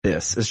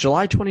This is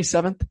July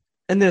 27th,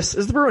 and this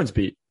is the Bruins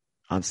Beat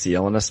on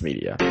CLNS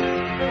Media.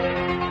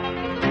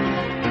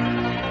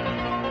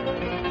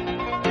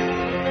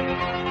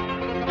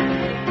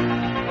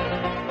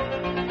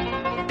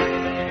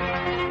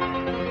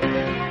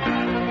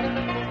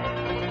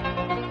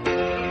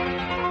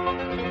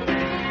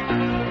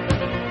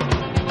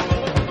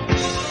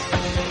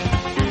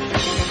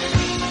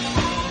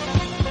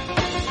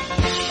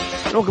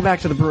 Welcome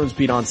back to the Bruins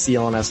Beat on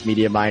CLNS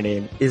Media. My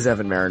name is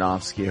Evan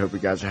Marinofsky. I hope you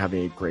guys are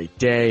having a great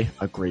day,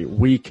 a great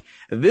week.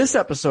 This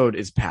episode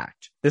is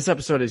packed. This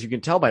episode, as you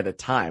can tell by the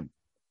time,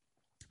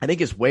 I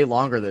think is way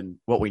longer than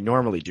what we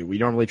normally do. We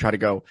normally try to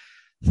go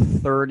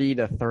 30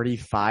 to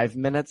 35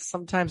 minutes.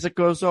 Sometimes it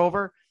goes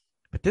over,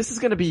 but this is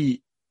going to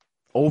be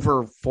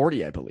over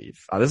 40, I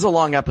believe. This is a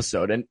long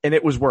episode, and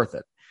it was worth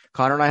it.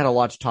 Conor and I had a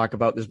lot to talk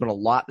about. There's been a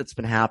lot that's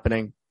been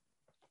happening,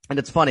 and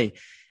it's funny.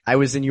 I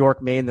was in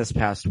York, Maine this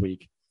past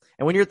week.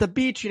 And when you're at the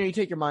beach, you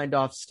take your mind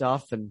off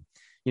stuff and,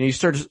 you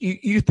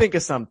think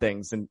of some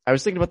things. And I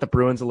was thinking about the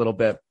Bruins a little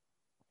bit.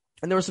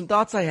 And there were some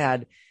thoughts I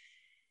had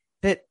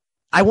that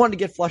I wanted to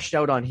get flushed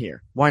out on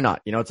here. Why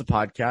not? It's a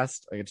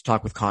podcast. I get to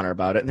talk with Conor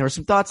about it. And there were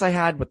some thoughts I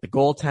had with the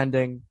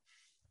goaltending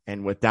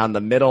and with down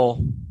the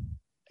middle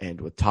and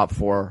with top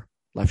four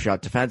left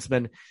shot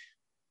defensemen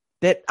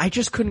that I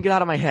just couldn't get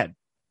out of my head,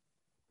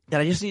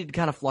 that I just needed to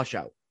kind of flush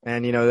out.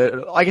 And,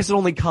 I guess it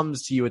only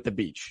comes to you at the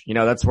beach.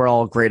 That's where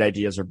all great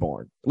ideas are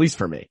born, at least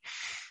for me.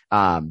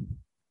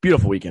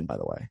 Beautiful weekend, by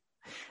the way.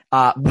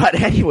 But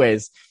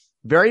anyways,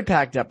 very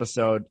packed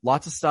episode,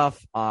 lots of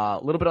stuff, a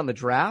little bit on the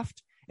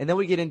draft. And then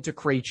we get into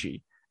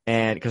Krejci.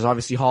 And because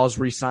obviously Hall's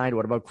re-signed,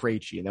 what about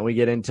Krejci? And then we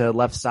get into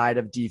left side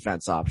of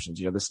defense options.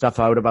 The stuff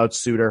out about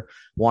Suter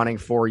wanting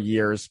 4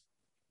 years,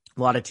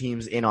 a lot of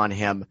teams in on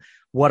him.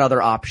 What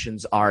other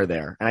options are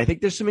there? And I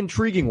think there's some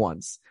intriguing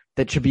ones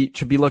that should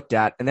be looked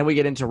at. And then we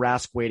get into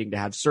Rask waiting to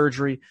have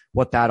surgery,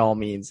 what that all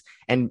means.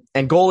 And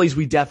goalies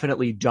we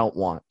definitely don't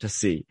want to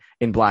see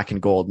in black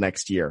and gold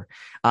next year.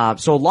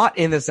 So a lot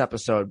in this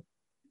episode.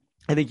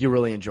 I think you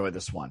really enjoy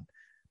this one.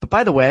 But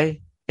by the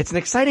way, it's an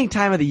exciting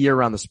time of the year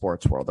around the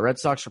sports world. The Red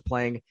Sox are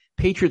playing,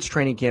 Patriots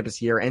training camp is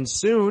here, and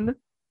soon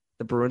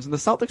the Bruins and the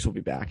Celtics will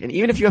be back. And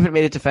even if you haven't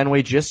made it to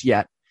Fenway just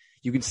yet,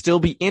 you can still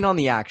be in on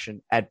the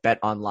action at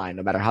BetOnline,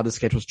 no matter how the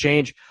schedules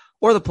change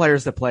or the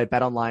players that play.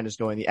 BetOnline is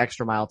going the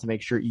extra mile to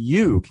make sure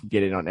you can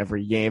get in on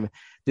every game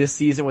this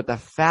season with the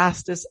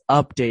fastest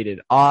updated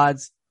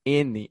odds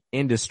in the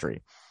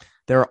industry.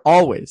 There are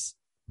always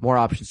more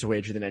options to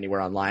wager than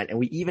anywhere online, and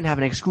we even have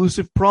an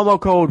exclusive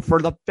promo code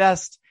for the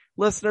best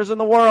listeners in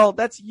the world.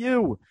 That's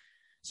you.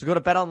 So go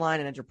to BetOnline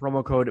and enter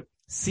promo code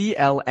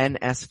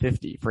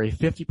CLNS50 for a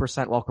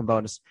 50% welcome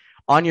bonus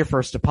on your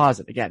first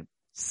deposit. Again,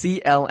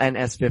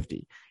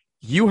 CLNS50.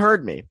 You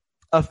heard me.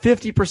 A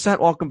 50%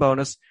 welcome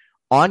bonus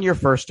on your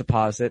first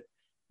deposit.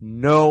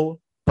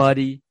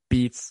 Nobody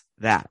beats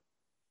that.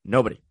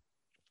 Nobody.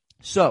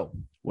 So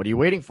what are you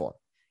waiting for?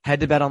 Head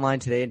to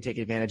BetOnline today and take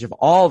advantage of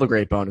all the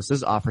great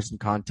bonuses, offers, and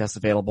contests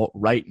available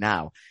right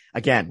now.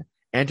 Again,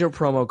 enter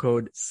promo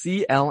code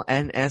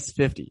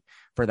CLNS50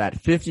 for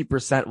that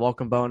 50%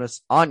 welcome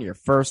bonus on your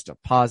first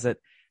deposit.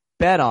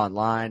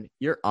 BetOnline,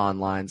 your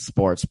online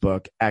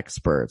sportsbook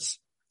experts.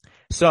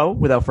 So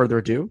without further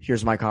ado,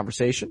 here's my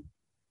conversation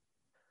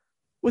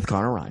with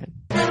Conor Ryan.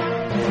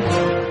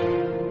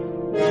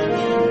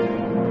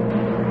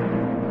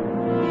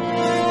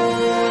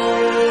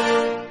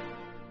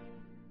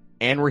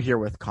 And we're here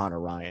with Conor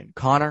Ryan.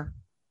 Conor,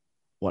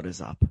 what is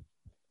up?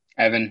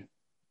 Evan,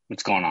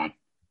 what's going on?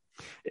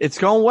 It's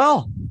going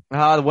well.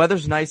 The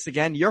weather's nice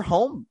again. You're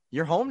home.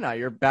 You're home now.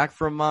 You're back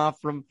from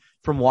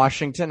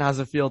Washington. How's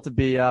it feel to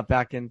be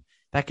back in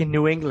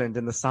New England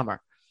in the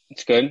summer?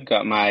 It's good.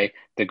 Got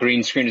the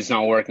green screen is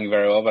not working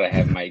very well, but I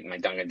have my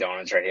Dunkin'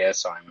 Donuts right here,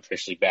 so I'm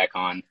officially back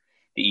on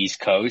the East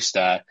Coast.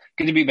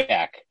 Good to be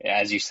back.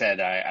 As you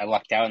said, I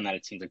lucked out in that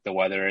it seems like the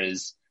weather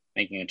is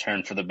making a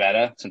turn for the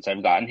better since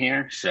I've gotten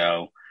here.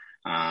 So,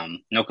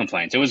 no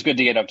complaints. It was good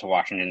to get up to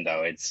Washington,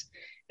 though. It's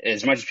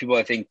as much as people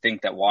I think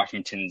that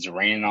Washington's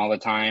raining all the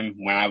time.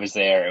 When I was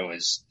there, it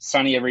was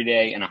sunny every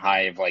day and a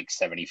high of like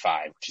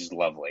 75, which is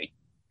lovely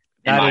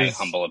in my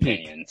humble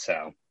opinion.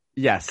 So.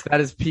 Yes, that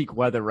is peak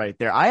weather right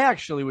there. I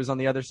actually was on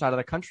the other side of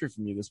the country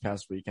from you this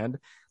past weekend,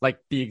 like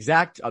the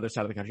exact other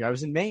side of the country. I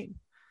was in Maine.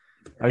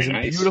 I was in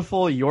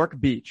beautiful York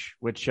Beach,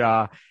 which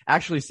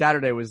actually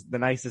Saturday was the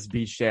nicest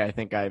beach day I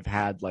think I've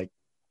had like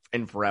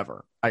in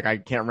forever. Like I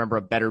can't remember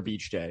a better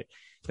beach day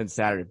than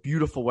Saturday.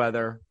 Beautiful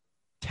weather.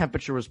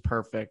 Temperature was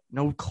perfect.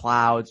 No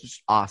clouds.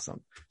 Just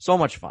awesome. So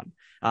much fun.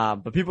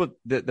 But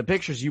the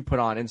pictures you put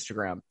on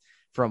Instagram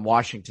from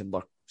Washington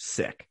look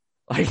sick.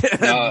 Like some of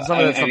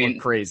that stuff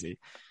looked crazy.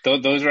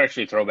 Those are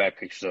actually throwback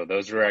pictures, though.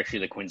 Those were actually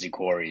the Quincy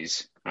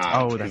Quarries.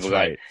 That's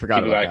right.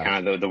 Forgot about about that.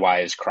 Kind of the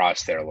wires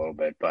crossed there a little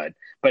bit, but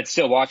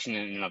still,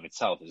 Washington in and of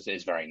itself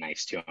is very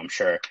nice too. I'm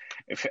sure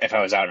if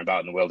I was out and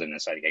about in the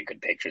wilderness, I'd get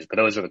good pictures. But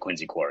those are the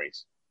Quincy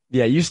Quarries.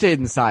 Yeah, you stayed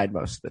inside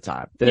most of the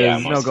time.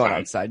 There's no going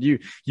outside. You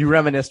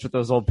reminisced with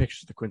those old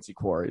pictures of the Quincy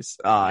Quarries,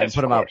 and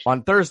put them out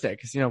on Thursday.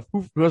 Cause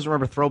who doesn't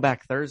remember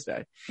Throwback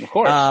Thursday? Of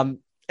course.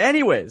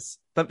 Anyways,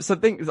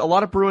 a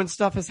lot of Bruins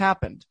stuff has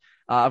happened.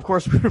 Of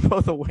course we were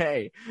both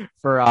away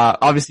for,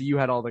 obviously you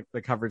had all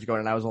the coverage going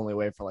and I was only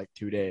away for like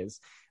 2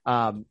 days.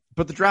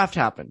 But the draft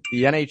happened.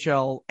 The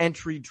NHL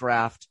entry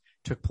draft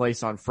took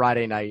place on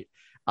Friday night.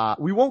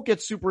 We won't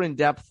get super in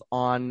depth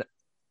on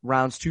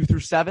rounds 2 through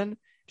 7.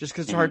 Just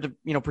because it's hard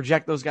to,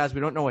 project those guys. We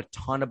don't know a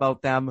ton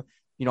about them.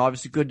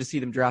 Obviously good to see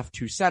them draft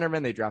 2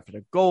 centermen. They drafted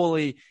a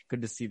goalie.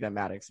 Good to see them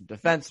adding some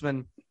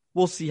defensemen.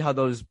 We'll see how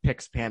those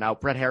picks pan out.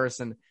 Brett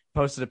Harrison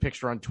posted a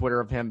picture on Twitter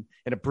of him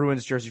in a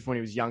Bruins jersey from when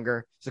he was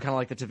younger. So kind of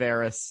like the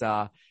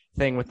Tavares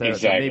thing with the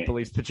Maple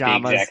Leafs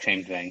pajamas. The exact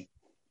same thing.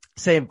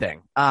 Same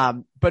thing.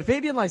 But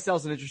Fabian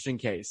Lysel's an interesting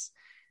case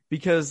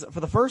because for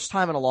the first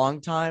time in a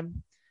long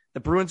time, the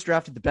Bruins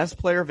drafted the best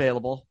player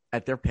available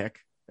at their pick,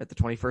 at the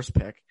 21st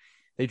pick.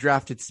 They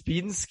drafted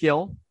speed and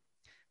skill.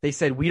 They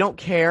said, we don't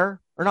care,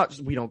 or not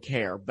just we don't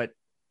care, but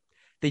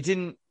they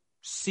didn't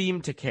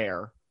seem to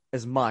care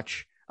as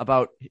much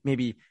about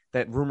maybe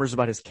that rumors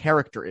about his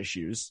character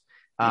issues,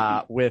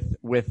 with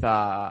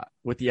the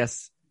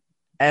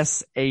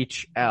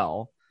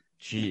SHL.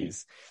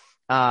 Jeez.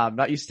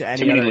 Not used to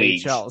any other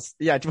HLs.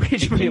 Yeah, way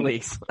too many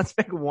leagues. Let's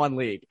make one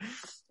league.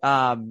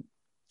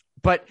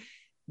 But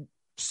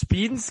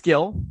speed and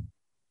skill,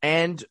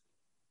 and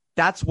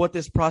that's what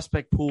this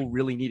prospect pool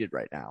really needed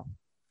right now.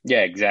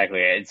 Yeah,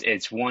 exactly.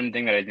 It's one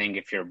thing that I think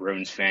if you're a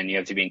Bruins fan, you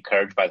have to be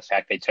encouraged by the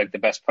fact they took the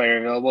best player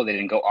available. They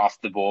didn't go off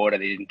the board, or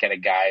they didn't get a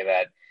guy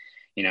that,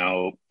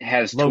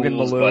 has Logan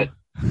tools. Malou.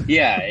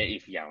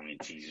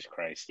 But Jesus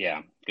Christ.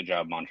 Yeah. Good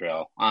job,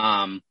 Montreal.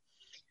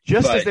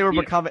 As they were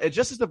becoming,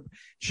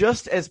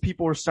 just as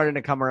people were starting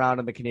to come around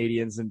on the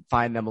Canadians and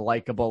find them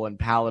likable and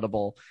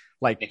palatable,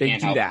 like they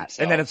do that,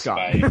 and then it's gone.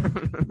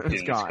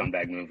 It's gone.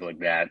 Scumbag move like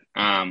that.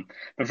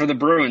 But for the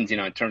Bruins,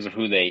 in terms of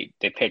who they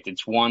picked,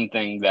 it's one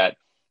thing that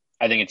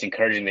I think it's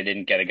encouraging they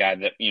didn't get a guy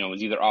that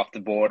was either off the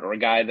board or a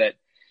guy that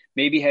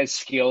maybe has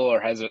skill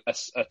or has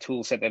a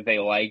tool set that they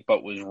like,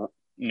 but was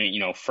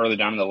further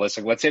down the list.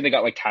 Like let's say they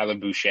got like Tyler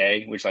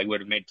Boucher, which like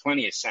would have made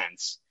plenty of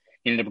sense.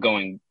 He ended up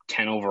going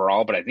 10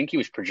 overall, but I think he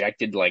was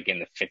projected like in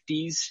the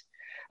 50s.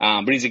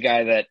 But he's a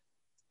guy that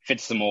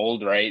fits the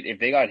mold, right? If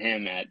they got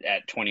him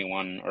at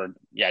 21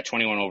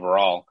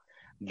 overall,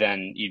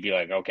 then you'd be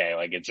like, okay,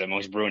 like it's the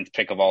most Bruins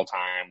pick of all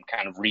time,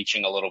 kind of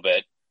reaching a little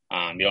bit.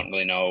 You don't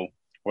really know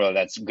whether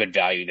that's good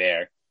value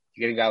there.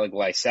 You get a guy like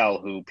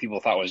Lysell, who people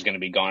thought was going to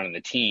be gone in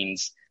the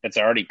teens. That's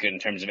already good in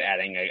terms of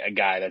adding a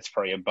guy that's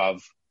probably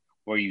above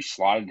where you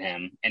slotted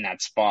him in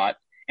that spot.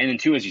 And then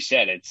too, as you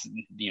said, it's,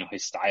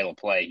 his style of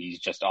play. He's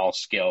just all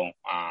skill.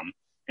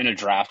 In a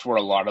draft where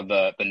a lot of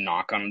the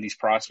knock on these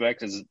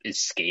prospects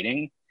is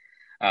skating.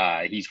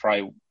 He's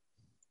probably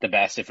the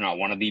best, if not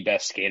one of the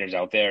best skaters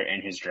out there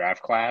in his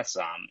draft class.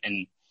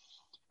 And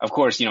of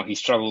course, he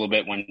struggled a little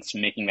bit when it's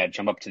making that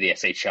jump up to the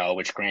SHL,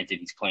 which granted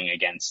he's playing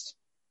against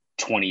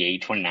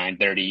 28, 29,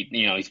 30,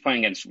 he's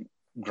playing against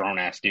grown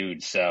ass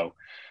dudes. So,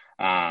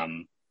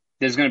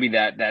 there's going to be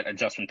that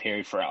adjustment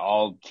period for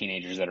all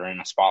teenagers that are in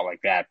a spot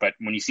like that. But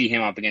when you see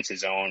him up against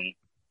his own,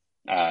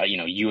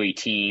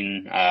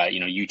 U18,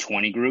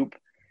 U20 group,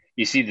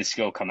 you see the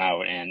skill come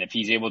out. And if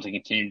he's able to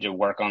continue to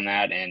work on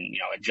that and,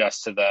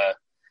 adjust to the,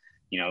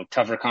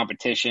 tougher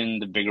competition,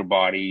 the bigger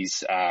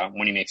bodies,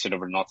 when he makes it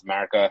over to North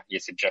America, he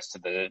has to adjust to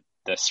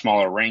the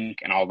smaller rink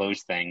and all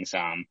those things.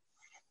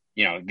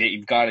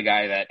 You've got a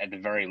guy that at the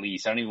very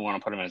least, I don't even want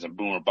to put him as a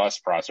boom or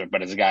bust prospect,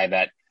 but as a guy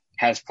that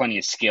has plenty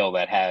of skill,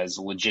 that has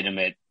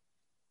legitimate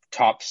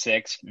top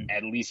 6,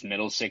 at least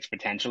middle 6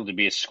 potential to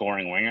be a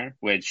scoring winger,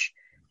 which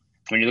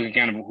when you look at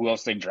kind of who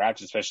else they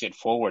drafted, especially at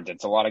forwards,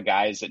 it's a lot of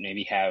guys that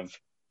maybe have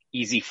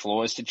easy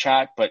floors to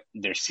chat, but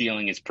their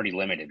ceiling is pretty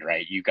limited,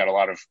 right? You've got a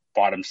lot of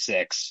bottom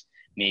 6,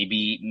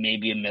 maybe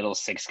a middle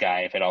 6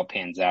 guy if it all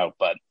pans out.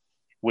 But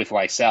with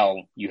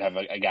Lysell, you have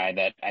a guy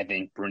that I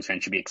think Bruins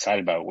fans should be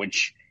excited about,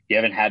 which you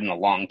haven't had in a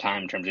long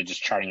time in terms of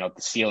just charting out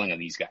the ceiling of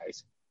these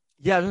guys.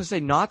 Yeah, I was going to say,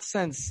 not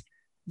since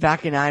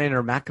Vakanainen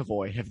or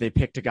McAvoy have they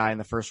picked a guy in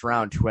the first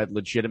round who had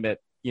legitimate,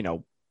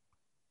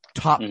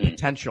 top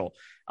potential.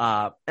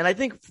 And I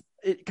think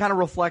it kind of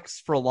reflects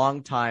for a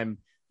long time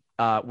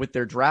with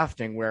their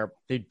drafting where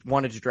they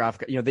wanted to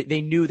draft,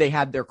 they knew they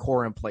had their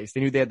core in place. They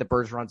knew they had the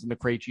Bergerons and the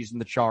Krejcis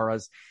and the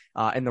Charas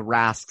and the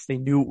Rasks. They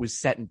knew it was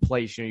set in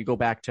place. You go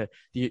back to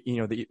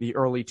the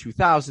early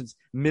 2000s,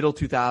 middle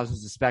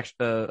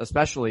 2000s,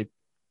 especially,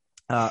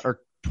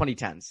 or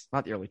 2010s,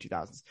 not the early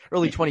 2000s,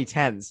 early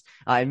 2010s,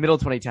 and middle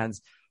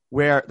 2010s,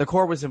 where the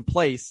core was in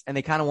place and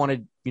they kind of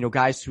wanted,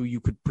 guys who you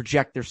could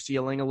project their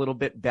ceiling a little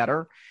bit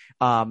better.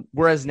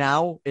 Whereas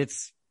now you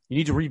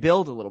need to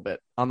rebuild a little bit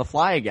on the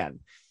fly again,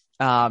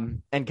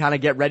 and kind of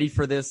get ready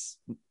for this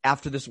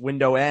after this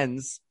window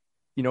ends,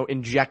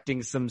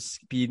 injecting some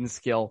speed and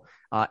skill,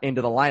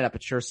 into the lineup.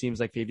 It sure seems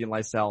like Fabian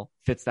Lysell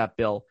fits that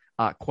bill,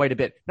 quite a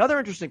bit. Another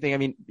interesting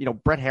thing,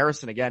 Brett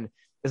Harrison, again,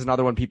 is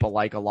another one people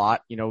like a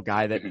lot. You know, a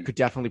guy that could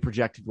definitely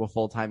project into a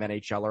full-time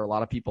NHLer. A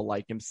lot of people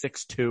like him,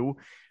 6'2".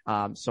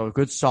 So a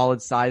good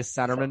solid size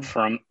centerman.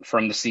 From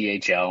the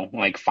CHL.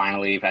 Like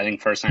finally, I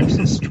think first time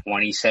since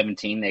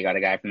 2017, they got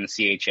a guy from the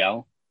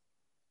CHL.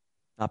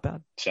 Not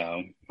bad.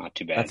 So not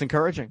too bad. That's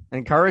encouraging.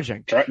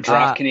 Encouraging.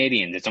 Draft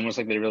Canadians. It's almost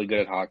like they're really good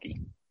at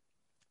hockey.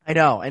 I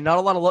know, and not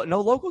a lot of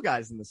no local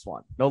guys in this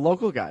one. No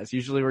local guys.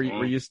 Usually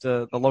we're used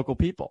to the local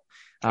people.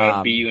 BU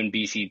and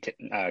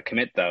BC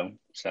commit though.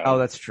 So. Oh,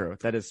 that's true.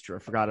 That is true. I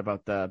forgot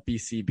about the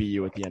BC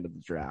BU at the end of the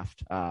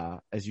draft.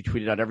 As you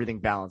tweeted out, everything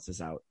balances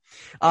out.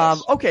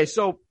 Yes. Okay,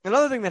 so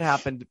another thing that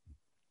happened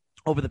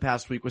over the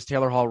past week was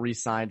Taylor Hall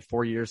re-signed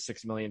 4 years,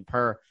 $6 million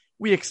per.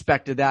 We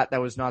expected that. That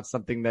was not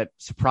something that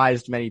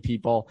surprised many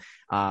people.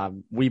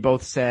 We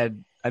both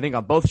said, I think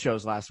on both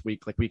shows last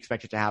week, like we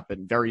expect it to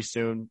happen very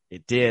soon.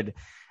 It did.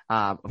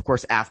 Of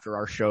course, after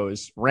our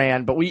shows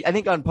ran, but I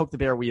think on Poke the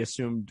Bear, we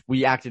assumed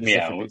we acted.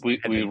 Yeah,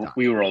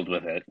 we rolled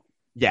with it.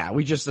 Yeah,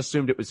 we just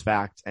assumed it was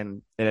fact,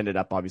 and it ended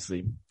up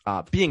obviously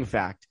being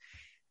fact.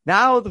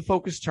 Now the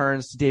focus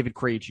turns to David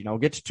Krejci. Now we'll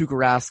get to Tuukka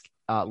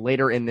Rask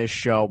later in this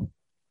show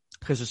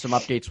because there's some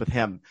updates with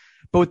him.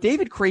 But with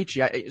David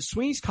Krejci,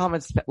 Sweeney's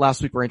comments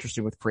last week were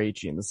interesting with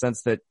Krejci in the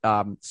sense that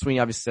Sweeney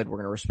obviously said we're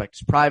going to respect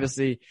his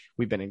privacy.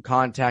 We've been in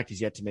contact.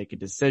 He's yet to make a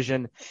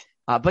decision.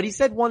 But he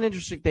said one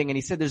interesting thing, and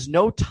he said there's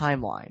no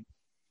timeline.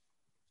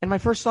 And my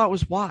first thought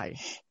was, why?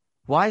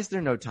 Why is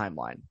there no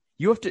timeline?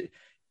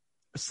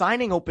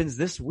 Signing opens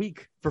this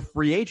week for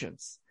free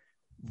agents.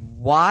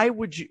 Why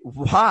would you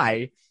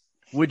say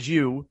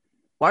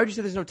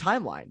there's no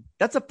timeline?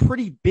 That's a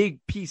pretty big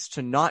piece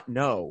to not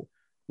know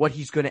what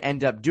he's going to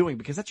end up doing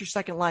because that's your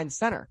second line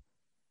center.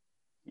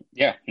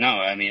 Yeah, no,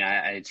 I mean,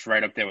 it's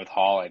right up there with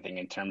Hall, I think,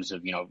 in terms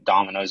of,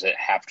 dominoes that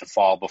have to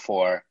fall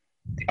before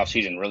the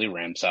offseason really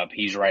ramps up.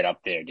 He's right up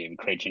there, David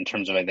Krejci, in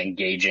terms of, I think,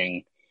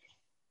 gauging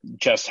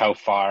just how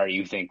far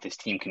you think this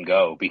team can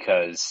go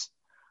because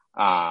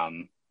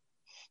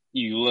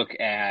you look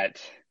at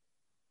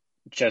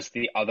just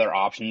the other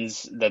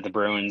options that the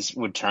Bruins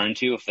would turn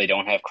to if they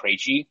don't have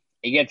Krejci.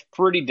 It gets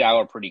pretty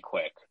dour pretty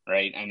quick,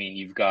 right? I mean,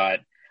 you've got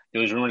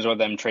those rumors about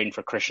them trading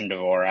for Christian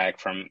Dvorak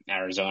from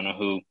Arizona,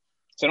 who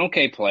is an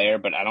okay player,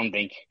 but I don't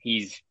think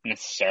he's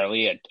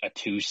necessarily a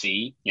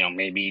 2C.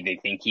 Maybe they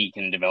think he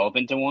can develop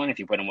into one. If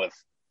you put him with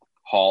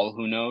Hall,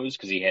 who knows?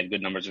 Because he had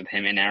good numbers with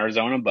him in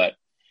Arizona, but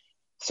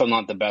still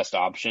not the best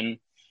option.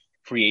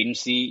 Free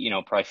agency,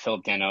 probably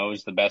Philip Deneau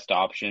is the best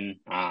option.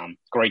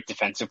 Great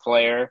defensive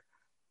player.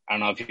 I don't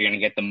know if you're going to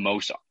get the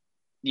most,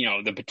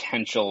 the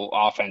potential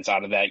offense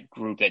out of that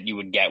group that you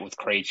would get with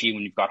Krejci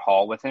when you've got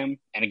Hall with him.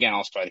 And again,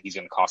 also I think he's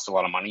going to cost a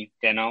lot of money,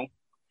 Deneau.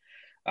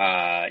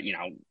 Are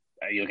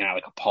you looking at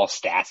like a Paul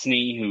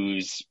Stastny,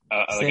 who's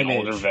like an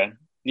older vet?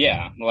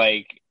 Yeah,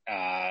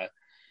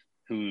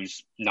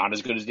 who's not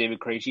as good as David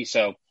Krejci.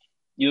 So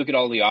you look at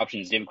all the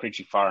options. David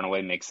Krejci far and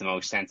away makes the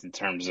most sense in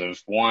terms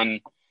of one,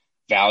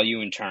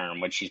 value and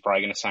term, which he's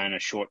probably going to sign a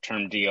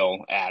short-term deal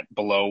at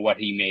below what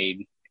he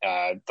made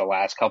the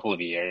last couple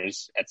of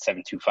years at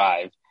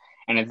 $7.25.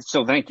 And I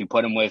still think you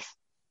put him with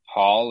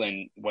Hall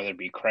and whether it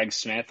be Craig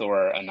Smith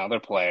or another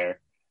player,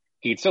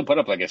 he could still put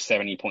up like a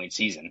 70-point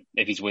season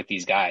if he's with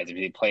these guys, if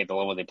they play at the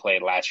level they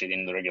played last year at the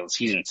end of the regular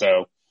season.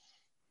 So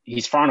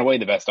he's far and away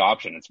the best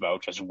option. It's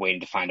about just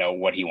waiting to find out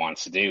what he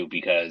wants to do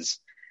because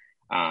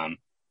I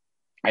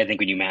think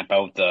when you map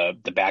out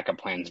the backup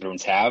plans the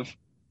Bruins have,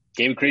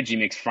 David Krejci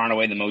makes far and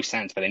away the most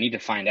sense, but they need to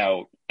find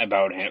out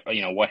about him,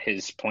 what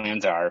his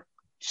plans are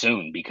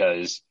soon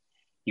because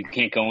you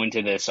can't go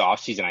into this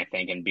offseason, I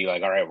think, and be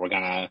like, all right, we're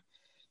going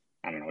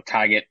to,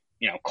 target,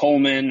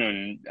 Coleman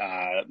and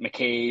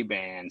McCabe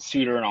and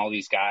Suter and all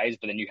these guys,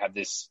 but then you have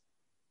this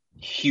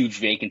huge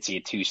vacancy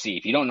at 2C.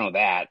 If you don't know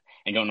that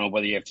and don't know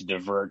whether you have to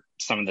divert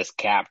some of this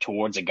cap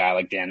towards a guy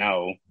like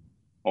Deneau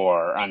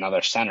or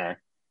another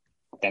center,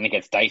 then it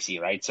gets dicey,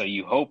 right? So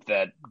you hope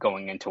that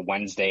going into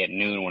Wednesday at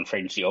noon when free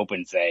agency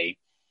opens, they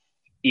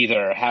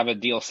either have a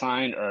deal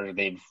signed or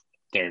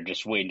they're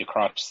just waiting to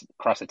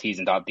cross the T's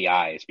and dot the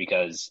I's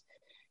because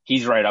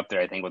he's right up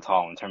there, I think, with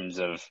Hall in terms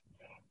of,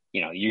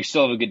 you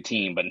still have a good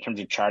team, but in terms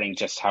of charting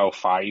just how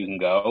far you can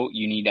go,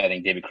 you need, I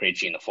think, David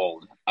Krejci in the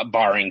fold,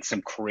 barring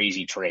some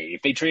crazy trade.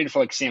 If they traded for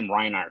like Sam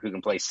Reinhart, who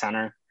can play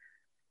center,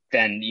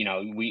 then,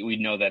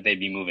 we'd know that they'd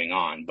be moving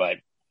on. But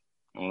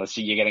unless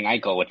you're getting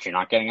Eichel, which you're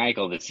not getting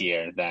Eichel this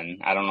year, then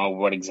I don't know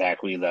what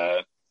exactly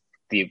the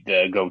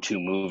go-to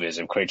move is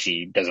if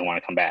Krejci doesn't want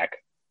to come back.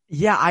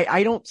 Yeah,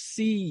 I don't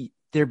see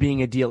there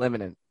being a deal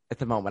imminent at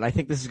the moment. I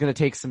think this is going to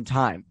take some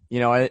time.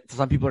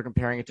 Some people are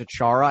comparing it to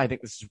Chara. I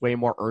think this is way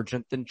more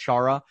urgent than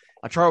Chara.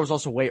 Chara was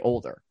also way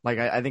older.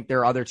 I think there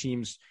are other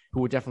teams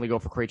who would definitely go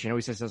for Krejci. I know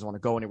he says he doesn't want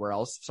to go anywhere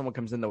else. If someone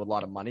comes in there with a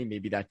lot of money,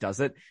 maybe that does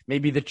it.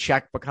 Maybe the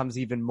check becomes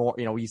even more,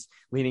 he's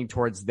leaning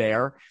towards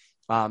there.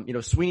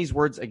 Sweeney's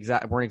words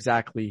weren't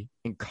exactly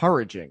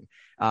encouraging.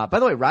 By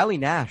the way, Riley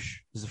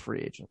Nash is a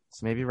free agent.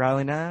 So maybe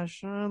Riley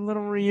Nash, a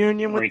little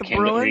reunion with the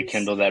Bruins.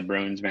 Rekindle that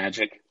Bruins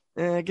magic.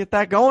 Get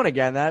that going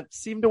again. That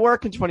seemed to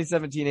work in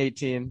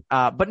 2017-18.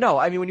 But no,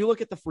 I mean, when you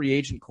look at the free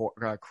agent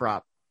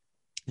crop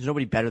there's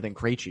nobody better than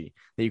Krejci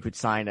that you could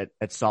sign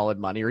at solid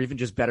money, or even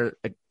just better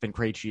than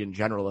Krejci in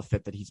general, the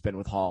fit that he's been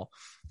with Hall,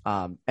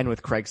 and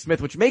with Craig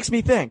Smith, which makes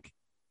me think,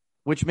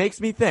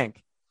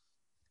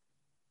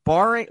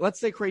 barring, let's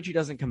say Krejci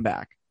doesn't come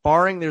back,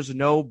 barring there's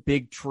no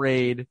big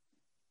trade,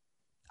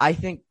 I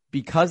think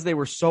because they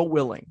were so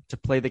willing to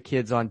play the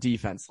kids on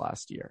defense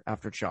last year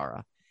after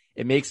Chara,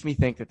 it makes me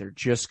think that they're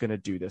just going to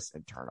do this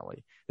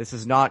internally. This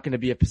is not going to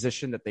be a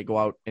position that they go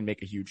out and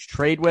make a huge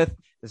trade with.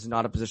 This is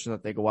not a position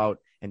that they go out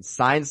and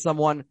sign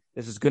someone.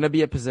 This is going to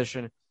be a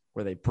position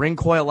where they bring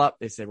Coyle up.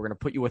 They say, we're going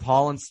to put you with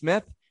Hall and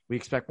Smith. We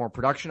expect more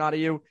production out of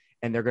you.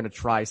 And they're going to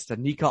try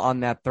Studnicka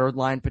on that third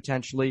line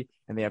potentially.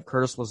 And they have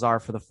Curtis Lazar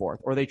for the fourth,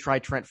 or they try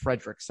Trent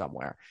Frederick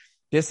somewhere.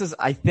 This is,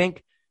 I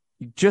think,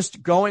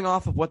 just going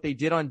off of what they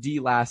did on D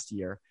last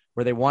year,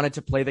 where they wanted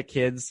to play the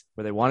kids,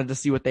 where they wanted to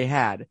see what they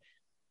had.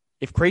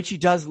 If Krejci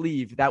does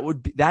leave, that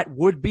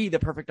would be the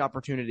perfect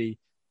opportunity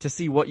to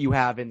see what you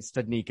have in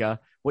Studnicka,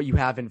 what you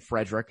have in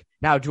Frederick.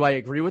 Now, do I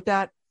agree with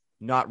that?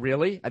 Not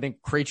really. I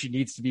think Krejci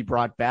needs to be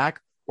brought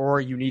back,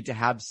 or you need to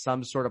have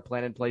some sort of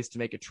plan in place to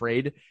make a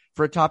trade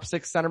for a top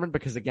six centerman,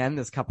 because again,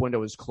 this cup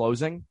window is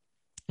closing.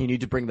 You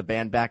need to bring the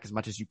band back as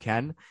much as you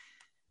can.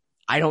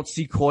 I don't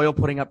see Coyle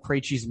putting up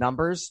Krejci's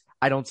numbers.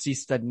 I don't see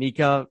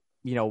Studnicka,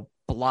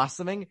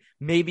 blossoming.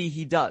 Maybe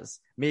he does.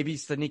 Maybe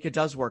Studnicka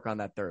does work on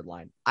that third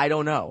line. I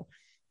don't know.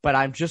 But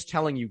I'm just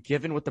telling you,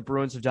 given what the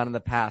Bruins have done in the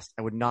past,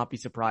 I would not be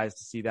surprised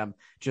to see them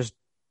just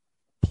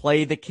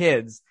play the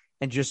kids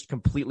and just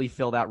completely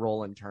fill that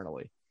role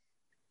internally.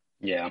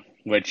 Yeah,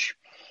 which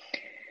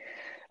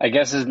I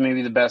guess is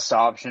maybe the best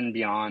option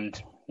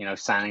beyond,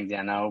 signing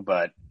Dano,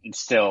 but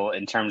still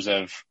in terms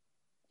of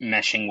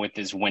meshing with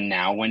this win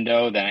now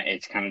window, then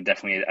it's kind of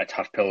definitely a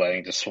tough pill, I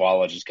think, to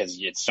swallow, just because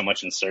it's so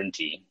much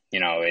uncertainty.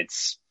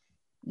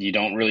 You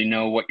don't really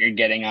know what you're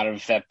getting out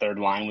of that third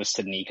line with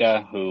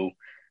Studnicka, who,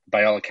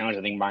 by all accounts,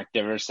 I think Mark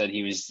Divers said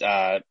he was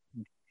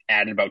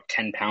added about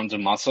 10 pounds of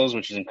muscles,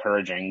 which is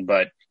encouraging,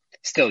 but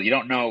still, you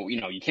don't know,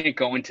 you can't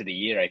go into the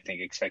year, I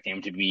think, expecting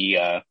him to be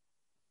a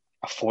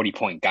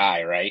 40-point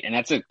guy, right? And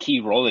that's a key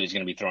role that he's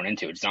going to be thrown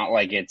into. It's not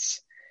like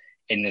it's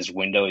in this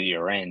window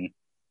you're in,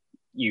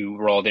 you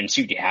rolled in,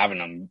 see what you have in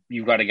him.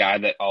 You've got a guy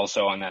that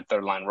also on that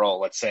third line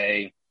role, let's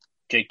say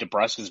Jake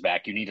DeBrusk is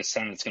back, you need a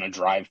center that's going to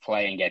drive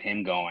play and get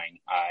him going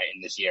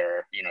in this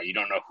year. You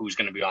don't know who's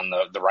going to be on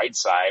the right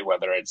side,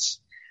 whether it's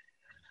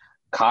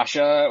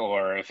Kasha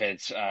or if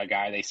it's a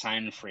guy they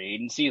sign in free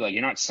agency.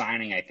 You're not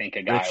signing, I think,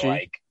 a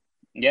guy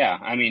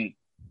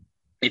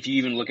if you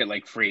even look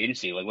at free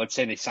agency, let's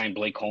say they sign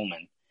Blake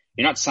Coleman.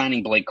 You're not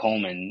signing Blake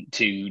Coleman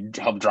to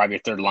help drive your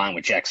third line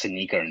with Jack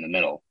Studnicka in the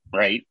middle,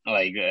 right?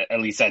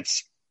 At least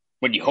that's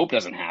what you hope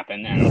doesn't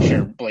happen. And I'm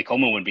sure Blake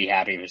Coleman would be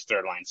happy if his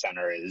third line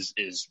center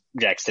is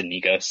Jack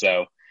Studnicka.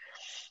 So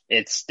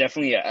it's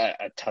definitely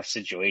a tough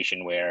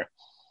situation where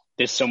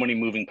there's so many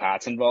moving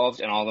parts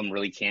involved, and all of them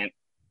really can't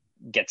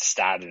get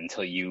started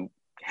until you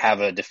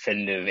have a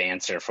definitive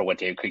answer for what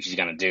Dave Krejci's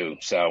going to do.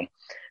 So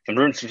from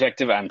Bruins'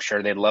 perspective, I'm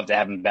sure they'd love to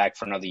have him back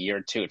for another year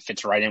or two. It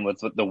fits right in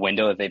with the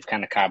window that they've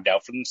kind of carved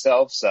out for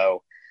themselves.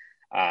 So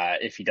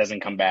if he doesn't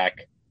come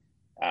back,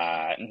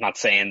 I'm not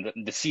saying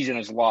the season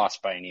is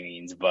lost by any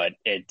means, but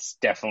it's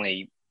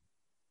definitely,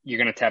 you're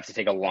going to have to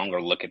take a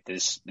longer look at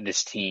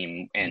this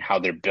team and how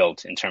they're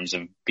built in terms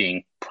of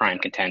being prime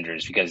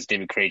contenders, because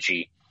David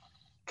Krejci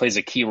plays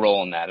a key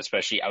role in that,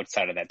 especially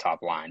outside of that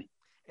top line.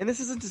 And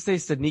this isn't to say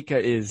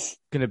Studnicka is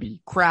going to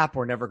be crap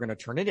or never going to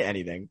turn into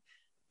anything.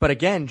 But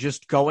again,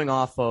 just going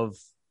off of,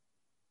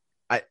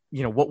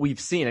 what we've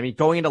seen. I mean,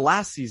 going into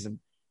last season,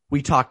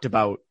 we talked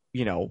about,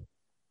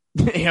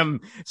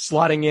 him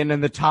slotting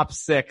in the top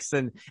six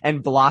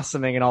and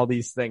blossoming and all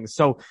these things.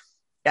 So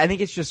I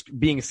think it's just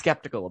being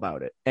skeptical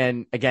about it.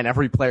 And again,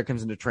 every player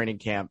comes into training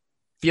camp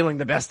feeling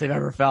the best they've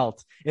ever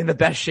felt, in the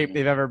best shape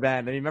they've ever been.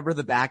 And you remember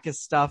the Backus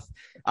stuff?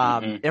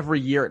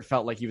 Every year it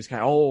felt like he was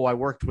kind of, I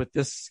worked with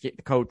this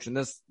coach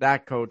and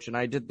that coach, and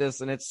I did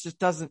this, and it just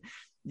doesn't,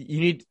 you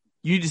need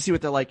to see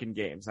what they're like in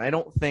games. And I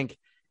don't think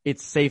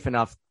it's safe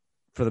enough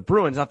for the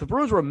Bruins. Now, if the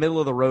Bruins were a middle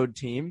of the road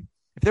team,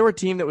 if they were a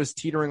team that was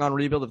teetering on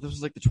rebuild, if this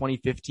was like the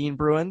 2015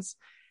 Bruins,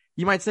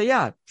 you might say,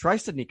 yeah, try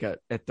Studnicka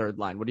at third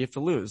line. What do you have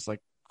to lose?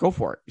 Go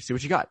for it. You see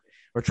what you got.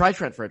 Or try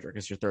Trent Frederick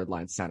as your third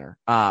line center.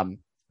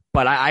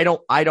 But I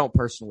don't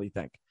personally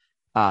think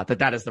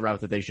that is the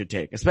route that they should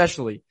take,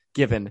 especially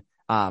given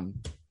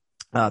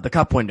the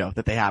cup window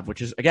that they have,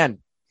 which is, again,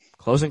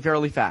 closing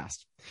fairly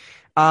fast.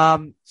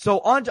 So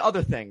on to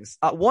other things.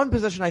 One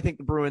position I think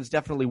the Bruins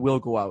definitely will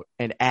go out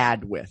and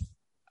add with.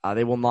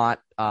 They will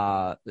not,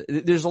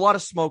 there's a lot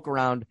of smoke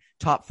around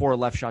top four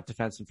left shot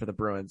defensemen for the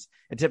Bruins.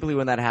 And typically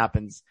when that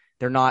happens,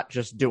 they're not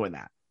just doing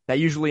that. That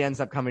usually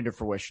ends up coming to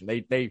fruition.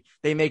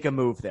 They make a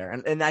move there.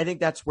 And I think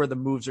that's where the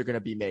moves are going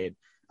to be made,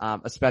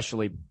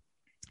 especially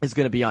is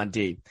going to be on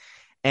D.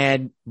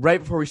 And right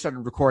before we started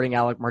recording,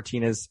 Alec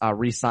Martinez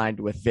re-signed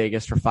with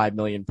Vegas for $5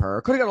 million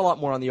per. Could have got a lot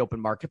more on the open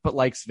market, but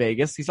likes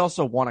Vegas. He's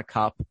also won a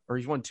cup, or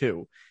he's won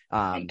two.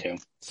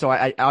 So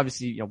I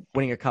obviously,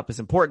 winning a cup is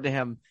important to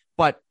him,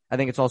 but I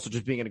think it's also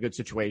just being in a good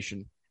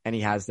situation and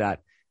he has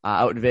that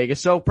out in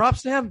Vegas. So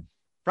props to him.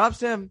 Props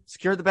to him.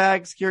 Secured the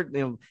bag,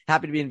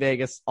 happy to be in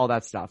Vegas, all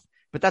that stuff.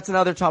 But that's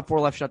another top 4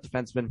 left shot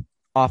defenseman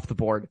off the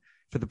board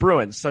for the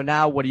Bruins. So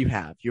now what do you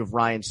have? You have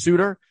Ryan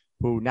Suter,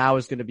 who now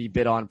is going to be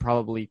bid on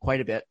probably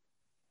quite a bit.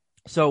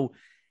 So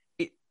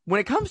when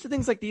it comes to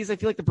things like these, I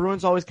feel like the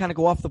Bruins always kind of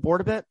go off the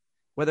board a bit,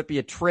 whether it be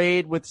a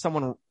trade with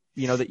someone,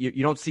 that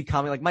you don't see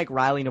coming, like Mike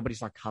Riley, nobody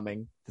saw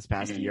coming this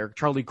past year.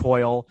 Charlie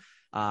Coyle,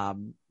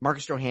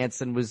 Marcus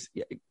Johansson was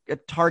a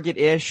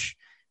target-ish.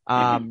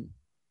 You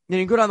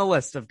can go down the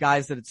list of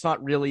guys that it's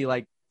not really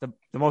like the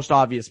most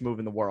obvious move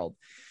in the world.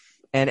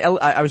 And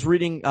I was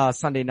reading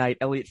Sunday night,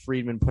 Elliot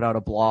Friedman put out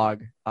a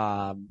blog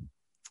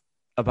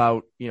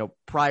about,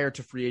 prior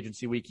to free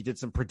agency week, he did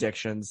some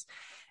predictions.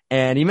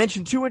 And he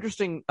mentioned 2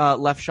 interesting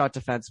left shot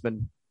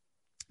defensemen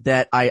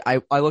that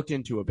I looked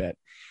into a bit.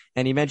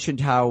 And he mentioned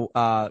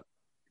how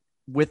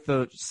with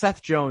the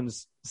Seth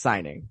Jones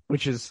signing,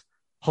 which is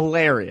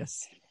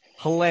hilarious,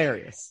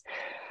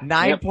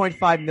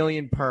 9.5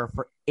 million per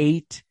for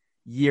 8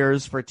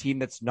 years for a team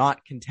that's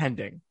not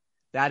contending.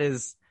 That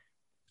is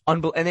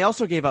unbelievable. And they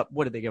also gave up,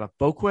 what did they give up?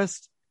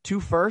 Boquist,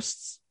 2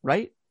 firsts,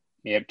 right?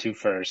 Yep, 2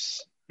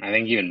 firsts. I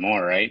think even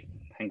more, right?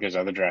 I think there's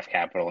other draft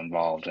capital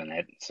involved in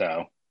it. So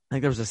I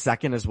think there was a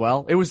second as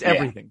well. It was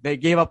everything. They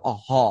gave up a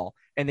haul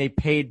and they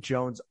paid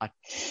Jones a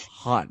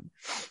ton,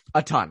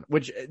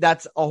 which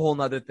that's a whole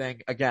nother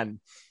thing. Again,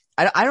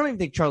 I don't even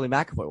think Charlie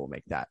McAvoy will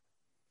make that.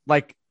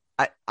 Like,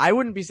 I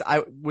wouldn't be,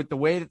 with the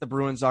way that the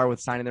Bruins are with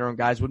signing their own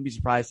guys, wouldn't be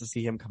surprised to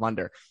see him come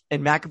under.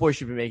 And McAvoy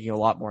should be making a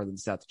lot more than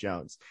Seth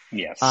Jones.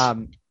 Yes.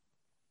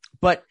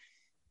 But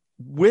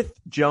with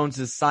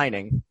Jones's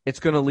signing, it's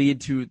going to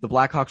lead to the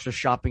Blackhawks just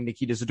shopping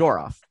Nikita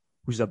Zadorov,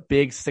 who's a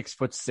big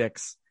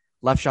 6'6"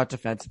 left shot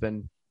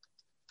defenseman,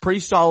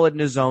 pretty solid in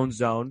his own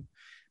zone.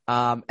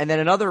 And then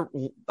another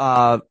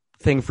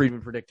thing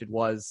Friedman predicted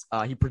was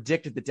he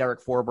predicted that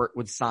Derek Forbort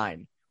would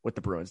sign with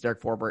the Bruins.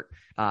 Derek Forbort,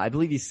 I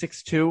believe he's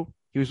 6'2".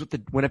 He was with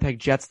the Winnipeg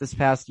Jets this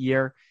past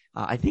year.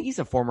 I think he's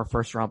a former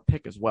first-round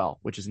pick as well,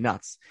 which is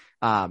nuts.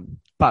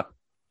 But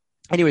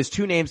anyways,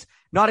 2 names,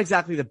 not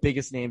exactly the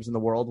biggest names in the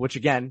world, which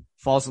again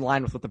falls in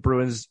line with what the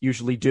Bruins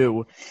usually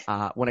do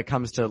when it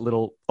comes to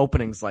little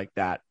openings like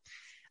that.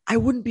 I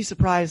wouldn't be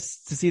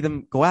surprised to see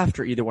them go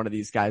after either one of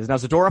these guys. Now,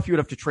 Zadorov you would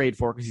have to trade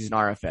for because he's an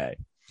RFA.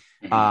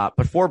 But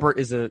Forbort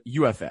is a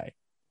UFA.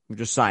 You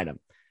just sign him.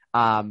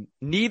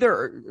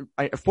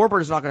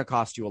 Forbort is not going to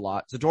cost you a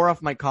lot.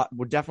 Zadorov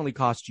would definitely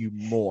cost you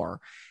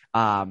more.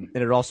 And it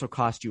would also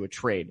cost you a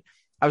trade.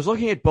 I was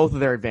looking at both of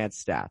their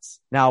advanced stats.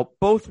 Now,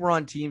 both were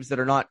on teams that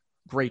are not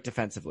great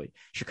defensively.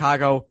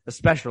 Chicago,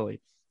 especially,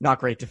 not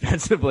great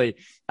defensively.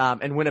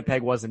 And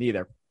Winnipeg wasn't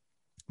either.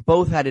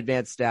 Both had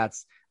advanced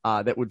stats,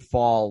 that would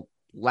fall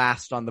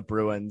last on the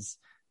Bruins,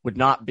 would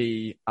not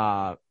be,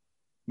 it'd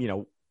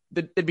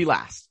be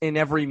last in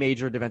every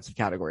major defensive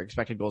category.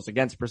 Expected goals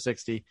against per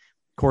 60,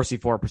 Corsi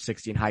for per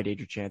 60, and high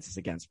danger chances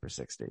against per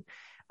 60.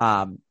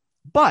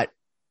 But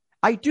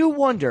I do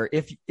wonder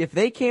if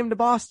they came to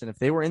Boston, if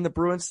they were in the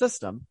Bruins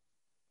system,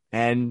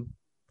 and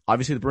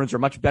obviously the Bruins are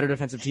a much better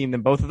defensive team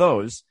than both of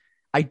those,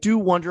 I do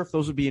wonder if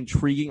those would be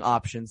intriguing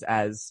options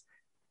as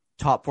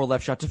top 4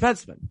 left shot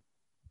defensemen.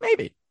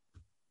 Maybe.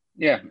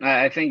 Yeah,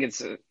 I think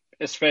it's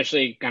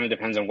especially kind of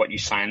depends on what you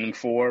sign them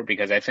for,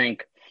 because I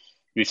think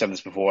you said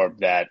this before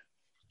that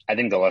I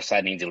think the left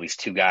side needs at least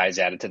 2 guys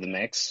added to the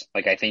mix.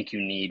 Like, I think you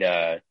need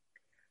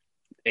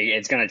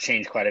it's going to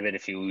change quite a bit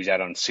if you lose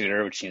out on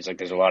Suter, which seems like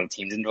there's a lot of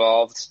teams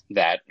involved,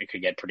 that it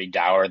could get pretty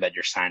dour that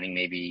you're signing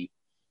maybe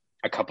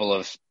a couple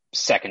of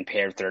second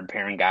pair, third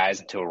pairing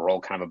guys into a role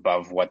kind of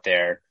above what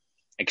they're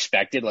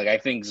expected. Like, I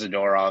think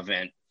Zadorov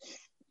and,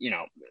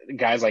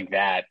 guys like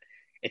that,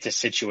 it's a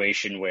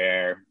situation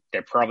where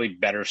they're probably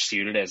better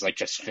suited as like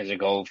just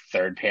physical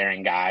third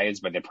pairing guys,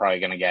 but they're probably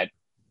going to get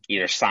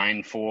either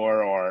signed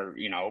for or,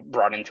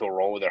 brought into a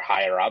role where they're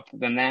higher up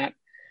than that,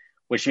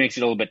 which makes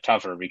it a little bit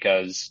tougher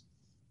because,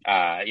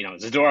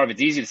 Zadorov,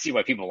 it's easy to see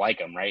why people like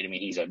him, right? I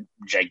mean, he's a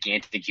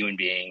gigantic human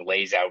being,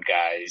 lays out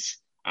guys.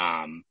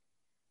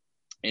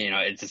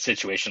 It's a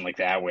situation like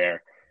that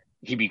where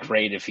he'd be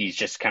great if he's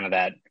just kind of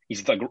that,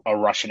 he's like a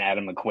Russian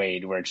Adam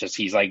McQuaid, where it's just,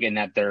 he's like in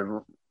that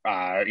third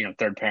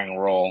pairing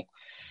role.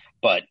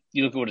 But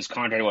you look at what his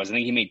contract was. I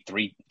think he made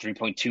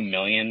 $3.2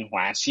 million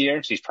last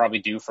year. So he's probably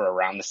due for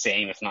around the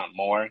same, if not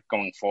more,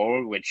 going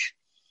forward, which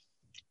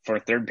for a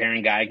third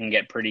pairing guy can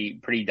get pretty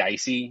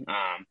dicey.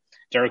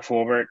 Derek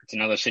Forbort, it's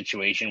another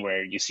situation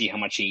where you see how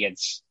much he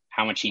gets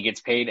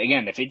paid.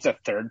 Again, if it's a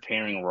third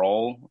pairing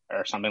role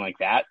or something like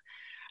that,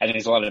 I think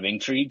there's a lot of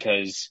intrigue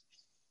because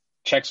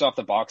checks off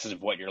the boxes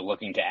of what you're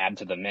looking to add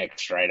to the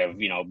mix, right? Of,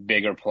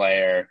 bigger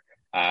player,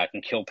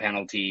 can kill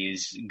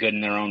penalties, good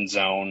in their own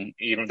zone.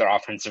 Even if their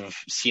offensive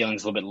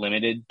ceiling's a little bit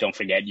limited, don't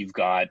forget you've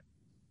got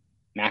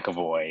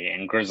McAvoy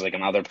and Grizzly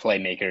and other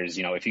playmakers.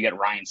 If you get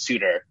Ryan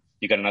Suter,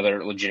 you got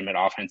another legitimate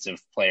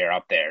offensive player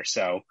up there.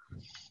 So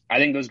I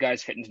think those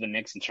guys fit into the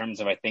mix in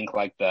terms of, I think,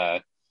 like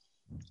the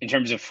in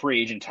terms of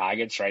free agent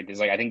targets, right?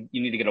 There's I think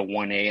you need to get a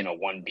 1A and a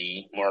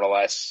 1B more or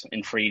less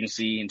in free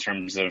agency in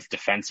terms of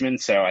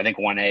defensemen. So I think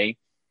 1A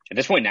at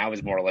this point now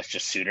is more or less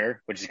just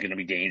Suter, which is going to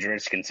be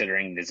dangerous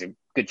considering there's a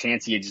good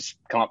chance you just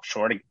come up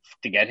short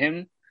to get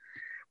him.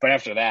 But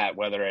after that,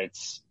 whether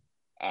it's,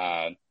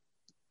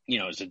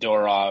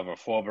 Zadorov or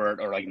Forbort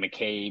or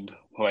McCabe,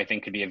 who I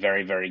think could be a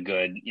very, very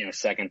good,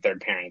 second,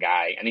 third pairing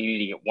guy, I think you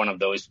need to get one of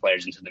those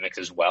players into the mix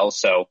as well.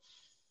 So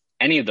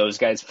any of those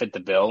guys fit the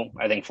bill.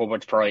 I think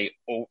Forbort's probably,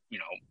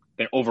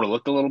 been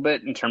overlooked a little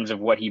bit in terms of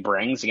what he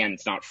brings. Again,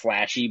 it's not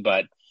flashy,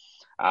 but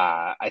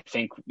I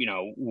think,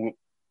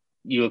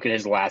 you look at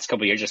his last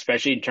couple of years,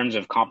 especially in terms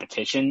of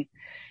competition,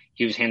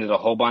 he was handed a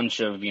whole bunch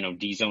of,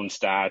 D-zone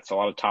stats, a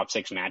lot of top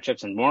six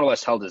matchups, and more or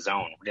less held his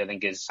own, which I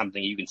think is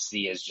something you can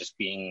see as just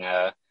being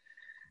a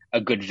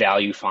good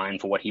value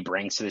find for what he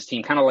brings to this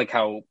team. Kind of like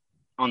how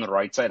on the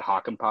right side,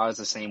 Hakanpää is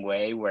the same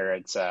way, where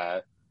it's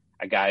a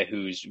guy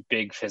who's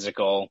big,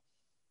 physical,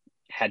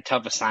 had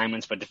tough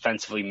assignments, but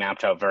defensively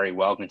mapped out very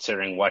well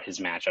considering what his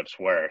matchups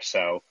were.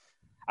 So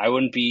I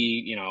wouldn't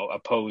be,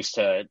 opposed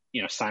to,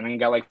 signing a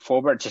guy like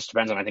Forbort. It just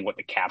depends on, I think, what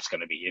the cap's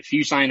going to be. If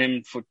you sign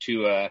him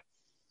to a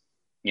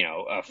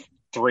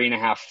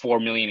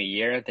 $3.5-4 million a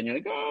year, then you're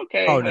like, oh,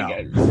 okay. Oh,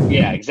 no.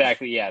 Yeah,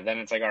 exactly. Yeah. Then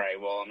it's like, all right,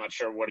 well, I'm not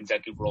sure what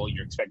exactly role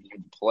you're expecting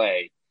him to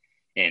play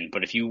in.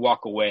 But if you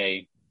walk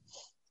away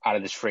out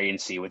of this free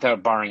agency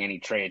without barring any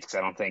trades, because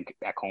I don't think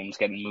Ekholm's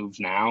getting moved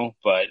now,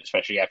 but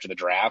especially after the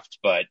draft.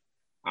 But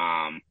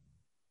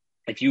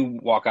if you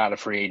walk out of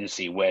free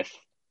agency with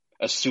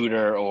a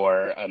Suter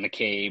or a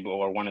McCabe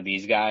or one of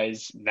these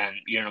guys, then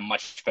you're in a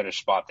much better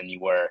spot than you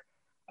were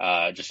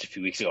just a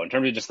few weeks ago in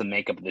terms of just the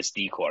makeup of this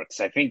decor. Because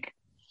I think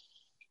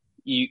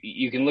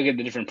you can look at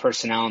the different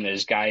personnel, and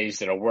there's guys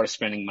that are worth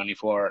spending money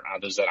for and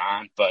others that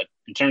aren't. But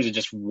in terms of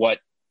just what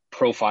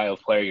profile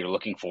of player you're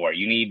looking for,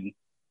 you need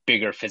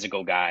bigger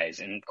physical guys,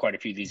 and quite a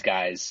few of these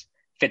guys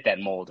fit that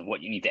mold of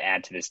what you need to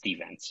add to this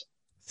defense.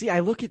 See, I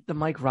look at the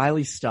Mike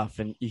Riley stuff,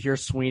 and you hear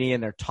Sweeney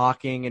and they're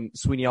talking, and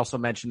Sweeney also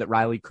mentioned that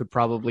Riley could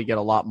probably get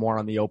a lot more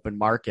on the open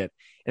market.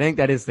 And I think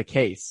that is the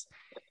case.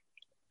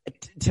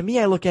 To me,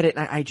 I look at it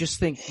and I just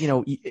think,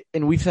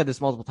 and we've said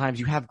this multiple times,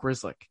 you have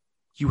Grzelcyk.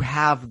 You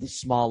have the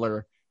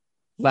smaller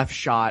left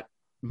shot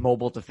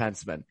mobile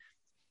defenseman.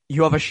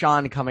 You have a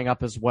Sean coming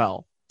up as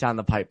well down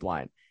the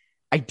pipeline.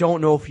 I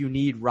don't know if you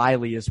need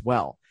Riley as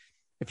well.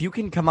 If you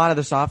can come out of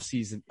this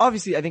offseason,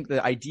 obviously I think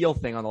the ideal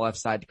thing on the left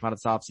side to come out of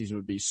this offseason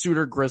would be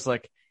Suter,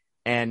 Grzelcyk,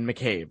 and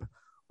McCabe,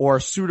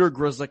 or Suter,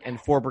 Grzelcyk, and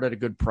Forbort at a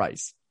good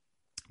price.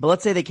 But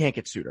let's say they can't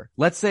get Suter.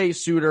 Let's say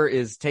Suter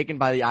is taken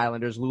by the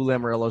Islanders, Lou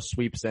Lamoriello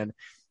sweeps in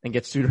and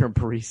gets Suter and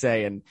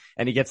Parise,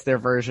 and he gets their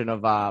version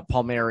of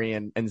Palmieri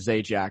and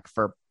Zajac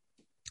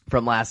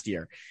from last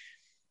year.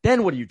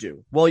 Then what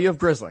do? Well, you have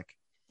Grzelcyk.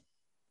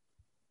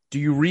 Do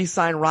you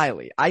re-sign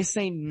Riley? I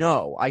say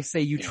no. I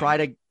say you try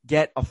to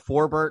get a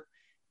Forbort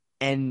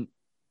and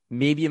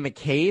maybe a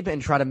McCabe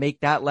and try to make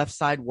that left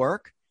side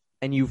work,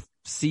 and you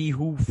see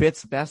who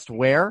fits best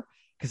where,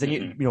 because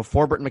then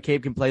Forbort and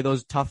McCabe can play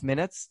those tough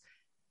minutes.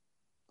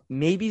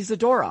 Maybe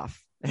Zadorov.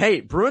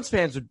 Hey, Bruins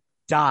fans would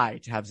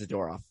die to have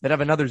Zadorov. They'd have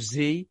another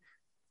Z.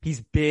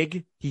 He's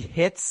big. He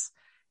hits.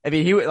 I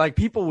mean,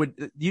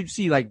 you'd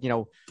see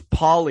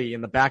Paulie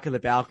in the back of the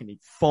balcony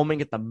foaming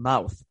at the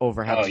mouth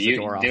over having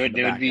Zadorov.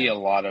 There would be a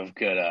lot of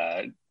good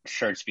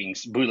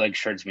bootleg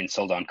shirts being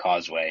sold on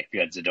Causeway if you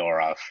had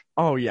Zadorov.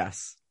 Oh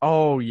yes.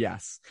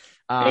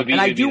 It'd be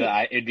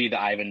the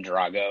Ivan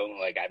Drago,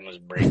 I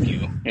must break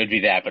you. It would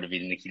be that, but it'd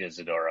be Nikita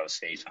Zadorov's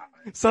face on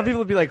it. Some people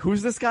would be like,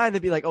 "Who's this guy?" And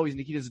they'd be like, "Oh, he's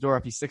Nikita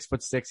Zadorov. He's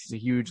 6'6". He's a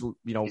huge,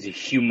 He's a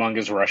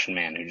humongous Russian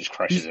man who just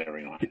crushes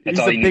everyone. That's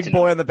all you need to know. He's a big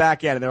boy on the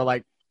back end, and they're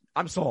like,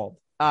 "I'm sold."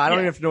 I don't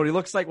even have to know what he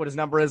looks like, what his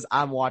number is.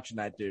 I'm watching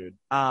that dude.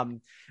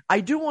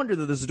 I do wonder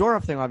the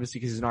Zadorov thing, obviously,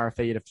 because he's an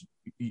RFA.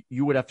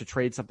 You would have to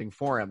trade something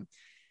for him.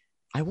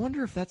 I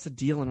wonder if that's a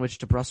deal in which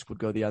DeBrusk would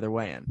go the other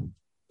way in.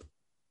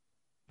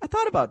 I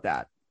thought about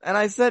that, and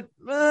I said,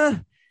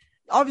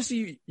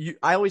 obviously,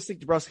 I always think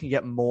DeBrusk can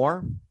get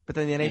more, but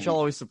then the NHL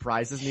always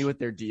surprises me with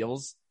their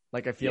deals.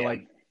 I feel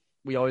like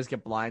we always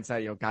get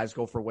blindsided. Guys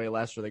go for way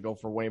less or they go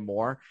for way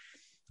more.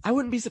 I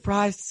wouldn't be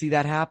surprised to see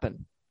that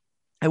happen.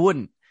 I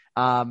wouldn't.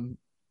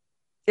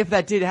 If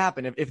that did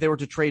happen, if they were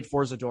to trade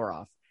for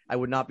Zadorov, I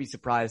would not be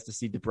surprised to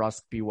see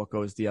DeBrusk be what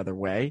goes the other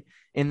way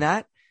in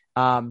that.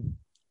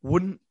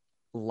 Wouldn't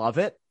love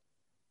it.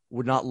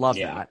 Would not love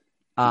that.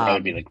 That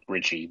would be like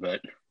Richie,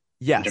 but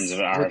yes, in terms of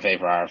an RFA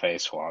for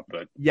RFA swap.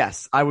 But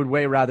yes, I would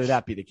way rather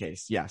that be the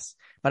case. Yes,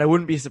 but I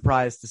wouldn't be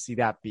surprised to see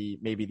that be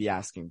maybe the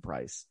asking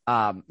price.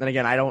 And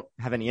again, I don't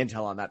have any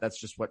intel on that.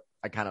 That's just what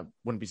I kind of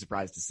wouldn't be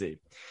surprised to see.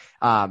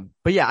 But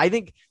yeah, I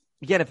think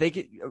again, if they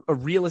could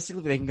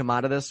realistically, if they can come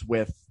out of this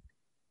with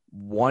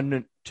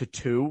 1 to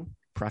 2,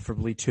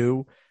 preferably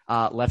 2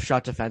 left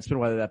shot defensemen,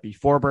 whether that be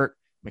Forbort,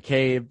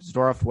 McCabe,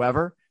 Zadorov,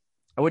 whoever,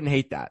 I wouldn't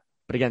hate that.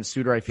 But again,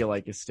 Suter, I feel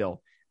like, is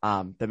still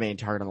the main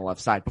target on the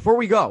left side. Before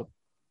we go,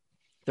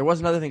 there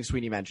was another thing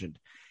Sweeney mentioned,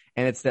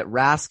 and it's that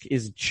Rask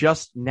is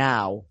just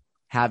now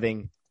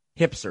having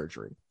hip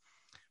surgery.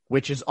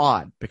 which is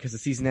odd because the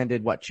season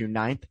ended, June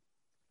 9th?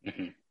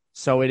 Mm-hmm.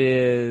 So it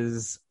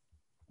is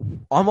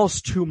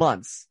almost 2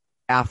 months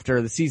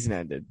after the season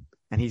ended,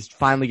 and he's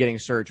finally getting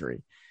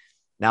surgery.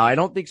 Now, I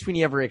don't think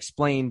Sweeney ever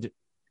explained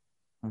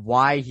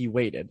why he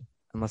waited,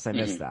 unless I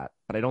missed that,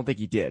 but I don't think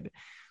he did.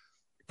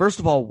 First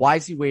of all, why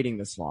is he waiting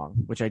this long?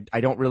 Which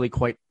I don't really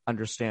quite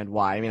understand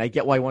why. I mean, I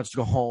get why he wants to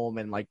go home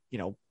and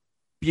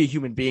be a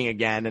human being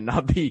again and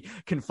not be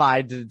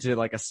confined to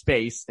like a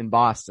space in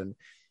Boston.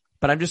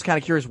 But I'm just kind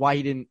of curious why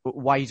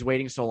he's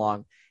waiting so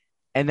long.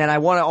 And then I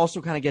want to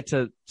also kind of get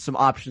to some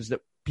options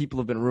that people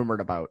have been rumored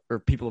about or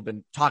people have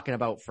been talking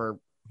about for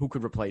who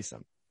could replace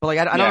him. But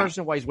I don't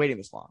understand why he's waiting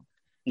this long.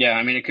 Yeah,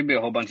 I mean, it could be a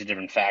whole bunch of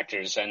different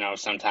factors. I know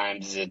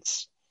sometimes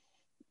it's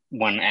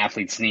when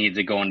athletes need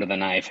to go under the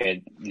knife,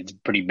 it's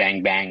pretty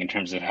bang in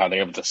terms of how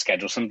they're able to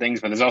schedule some things.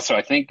 But there's also,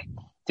 I think,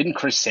 didn't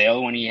Chris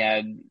Sale, when he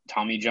had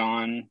Tommy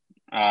John,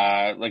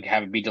 have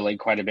it be delayed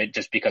quite a bit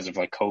just because of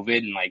COVID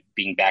and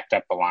being backed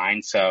up the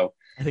line. So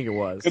I think it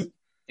was.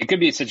 It could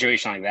be a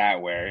situation like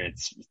that where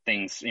it's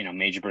things,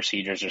 major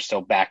procedures are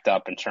still backed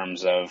up in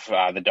terms of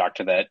the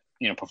doctor that,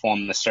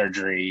 performed the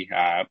surgery,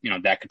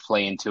 that could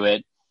play into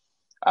it.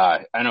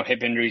 I know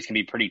hip injuries can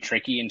be pretty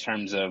tricky in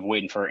terms of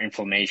waiting for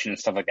inflammation and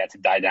stuff like that to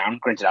die down.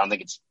 Granted, I don't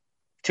think it's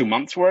 2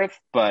 months worth,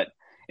 but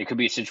it could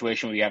be a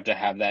situation where you have to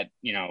have that,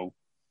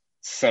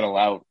 settle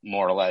out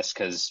more or less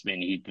because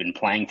he'd been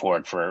playing for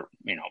it for,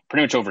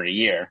 pretty much over a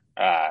year.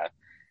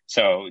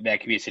 So that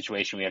could be a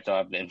situation where you have to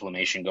have the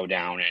inflammation go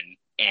down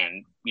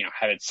and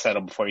have it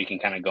settle before you can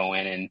kind of go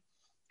in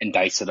and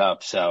dice it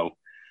up. So,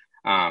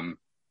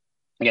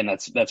 again,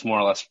 that's more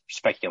or less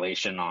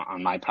speculation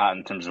on my part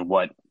in terms of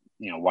what,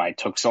 why it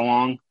took so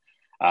long.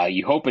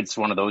 You hope it's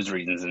one of those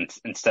reasons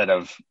instead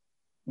of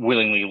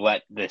willingly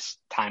let this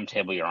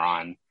timetable you're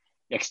on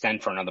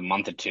extend for another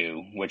month or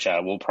two, which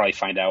we'll probably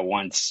find out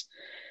once.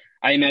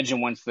 I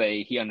imagine once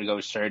he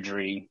undergoes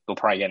surgery, we'll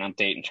probably get an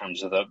update in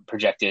terms of the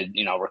projected,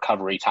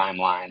 recovery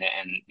timeline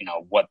and,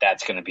 what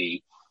that's going to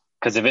be.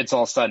 Because if it's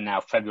all of a sudden now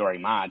February,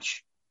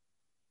 March,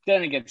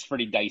 then it gets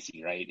pretty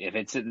dicey, right? If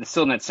it's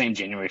still in that same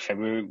January,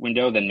 February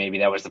window, then maybe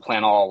that was the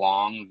plan all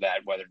along,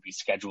 that whether it be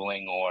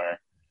scheduling or,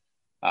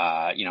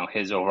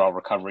 his overall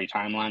recovery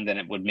timeline, then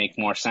it would make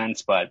more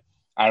sense. But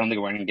I don't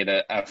think we're going to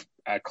get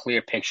a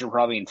clear picture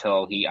probably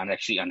until he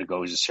actually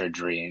undergoes the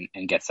surgery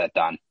and gets that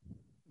done.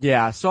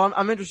 Yeah, so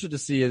I'm interested to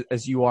see,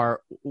 as you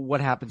are,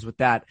 what happens with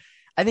that.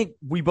 I think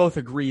we both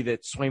agree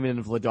that Swayman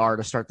and Vladar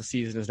to start the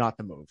season is not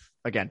the move.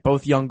 Again,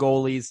 both young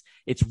goalies.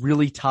 It's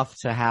really tough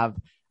to have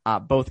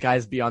both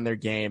guys be on their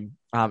game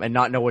and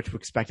not know what to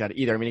expect out of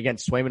either. I mean, again,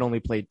 Swayman only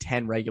played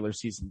 10 regular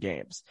season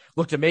games.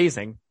 Looked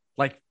amazing,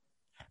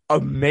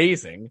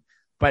 amazing,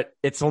 but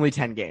it's only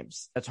 10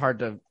 games. That's hard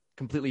to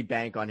completely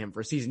bank on him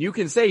for a season. You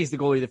can say he's the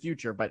goalie of the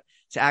future, but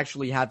to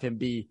actually have him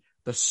be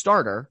the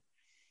starter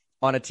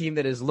on a team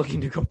that is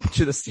looking to go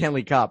to the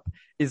Stanley Cup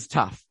is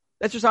tough.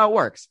 That's just how it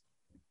works.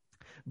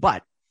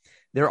 But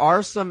there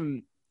are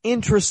some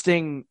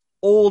interesting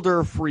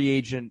older free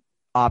agent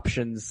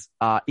options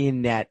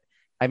in net.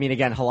 I mean,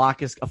 again,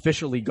 Halak is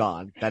officially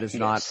gone. That is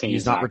not,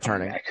 he's not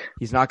returning.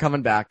 He's not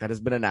coming back. That has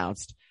been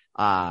announced.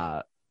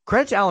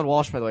 Credit to Alan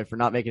Walsh, by the way, for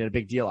not making a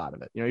big deal out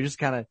of it. He just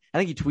kind of, I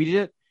think he tweeted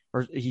it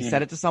or he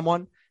said it to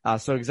someone.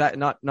 So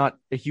not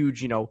a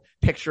huge,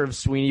 picture of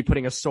Sweeney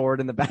putting a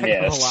sword in the back of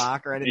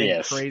Halak or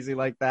anything crazy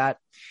like that.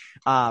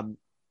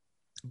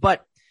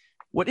 But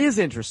what is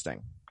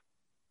interesting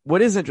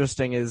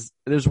is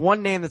there's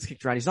one name that's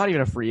kicked around. He's not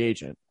even a free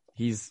agent.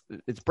 It's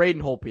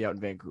Braden Holtby out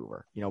in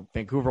Vancouver.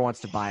 Vancouver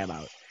wants to buy him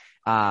out.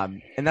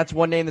 And that's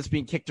one name that's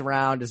being kicked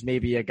around as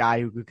maybe a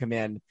guy who could come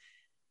in.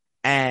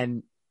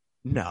 And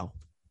no,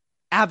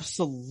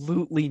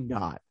 absolutely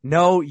not.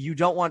 No, you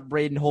don't want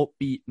Braden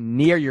Holtby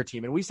near your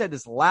team. And we said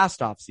this last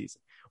offseason.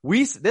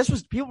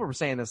 People were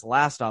saying this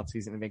last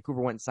offseason, and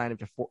Vancouver went and signed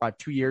him to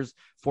 2 years,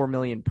 $4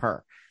 million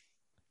per.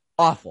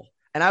 Awful.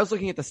 And I was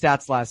looking at the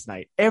stats last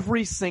night.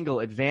 Every single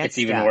advanced It's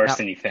even worse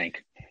than you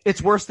think.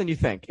 It's worse than you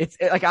think. It's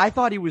I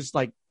thought he was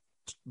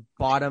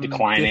bottom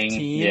declining.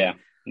 15.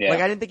 Yeah.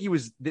 I didn't think he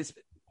was this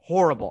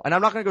horrible. And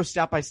I'm not going to go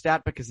stat by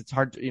stat because it's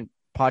hard to, in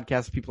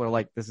podcasts, people are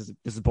like, this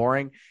is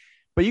boring.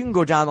 But you can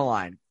go down the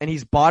line, and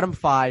he's bottom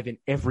 5 in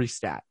every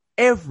stat.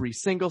 Every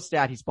single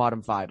stat he's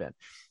bottom 5 in.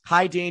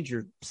 High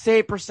danger,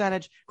 save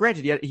percentage.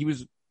 Granted, he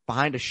was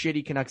behind a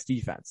shitty Canucks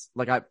defense.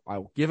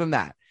 I'll give him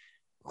that.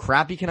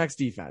 Crappy Canucks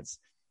defense.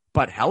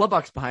 But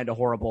Hellebuck's behind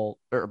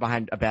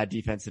a bad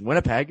defense in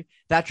Winnipeg.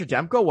 That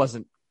Demko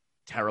wasn't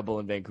terrible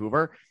in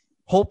Vancouver.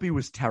 Holtby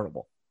was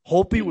terrible.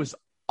 Holtby was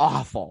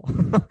awful.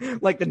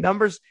 The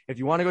numbers, if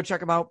you want to go check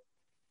them out,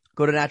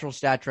 go to Natural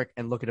Stat Trick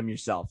and look at them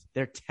yourself.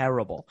 They're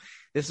terrible.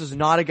 This is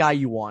not a guy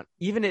you want,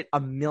 even at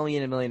 $1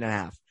 million, $1.5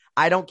 million.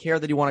 I don't care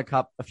that he won a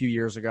cup a few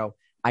years ago.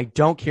 I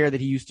don't care that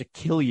he used to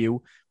kill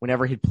you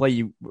whenever he'd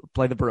play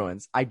the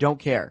Bruins. I don't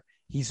care.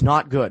 He's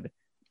not good.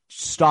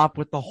 Stop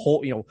with the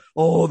whole,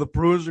 the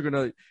Bruins are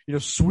going to,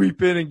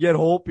 sweep in and get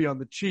Holtby on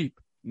the cheap.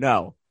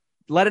 No.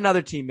 Let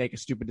another team make a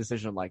stupid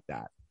decision like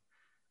that.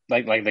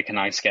 like the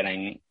Canucks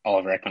getting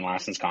Oliver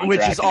Ekman-Lassen's contract,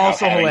 which is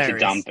also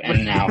hilarious.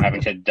 Now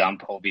having to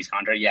dump Holtby's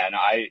contract. Yeah, no,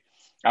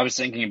 I was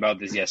thinking about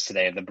this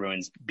yesterday, the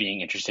Bruins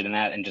being interested in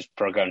that, and just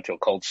broke out into a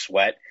cold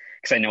sweat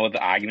because I know what the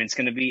argument's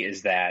going to be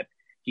is that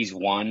he's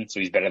won, so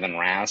he's better than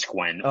Rask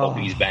when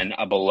Holtby's been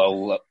a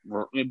below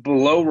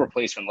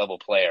replacement level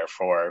player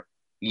for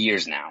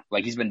years now.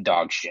 Like, he's been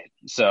dog shit.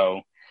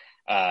 So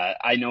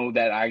I know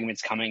that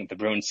argument's coming if the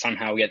Bruins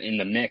somehow get in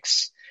the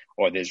mix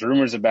or there's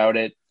rumors about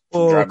it.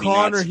 Oh,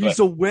 Conor, he's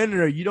a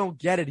winner. You don't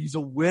get it. He's a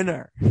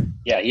winner.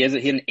 Yeah, he had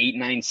an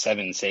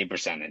 .897 save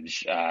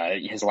percentage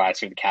his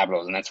last year with the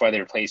Capitals, and that's why they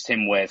replaced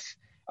him with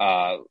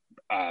Vitek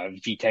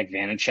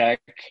Vanacek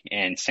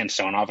and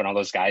Samsonov and all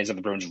those guys that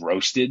the Bruins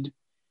roasted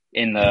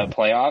in the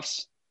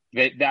playoffs.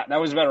 That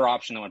was a better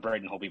option than what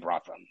Braden Holtby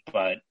brought them.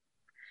 But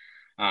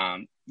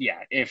yeah,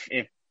 if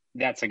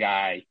that's a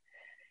guy,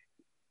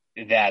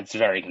 that's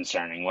very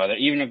concerning.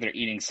 Even if they're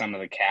eating some of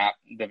the cap,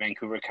 the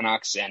Vancouver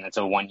Canucks, and it's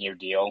a 1-year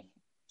deal,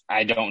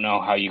 I don't know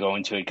how you go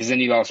into it, because then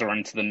you also run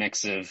into the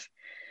mix of,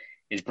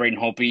 is Braden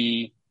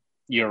Holtby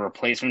your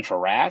replacement for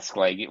Rask?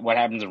 Like, what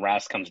happens if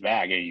Rask comes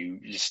back? Are you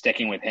just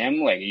sticking with him?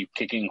 Like, are you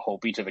kicking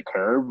Holtby to the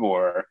curb?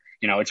 Or,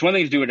 it's one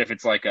thing to do it if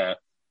it's like a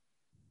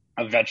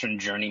veteran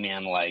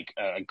journeyman like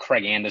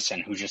Craig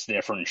Anderson who's just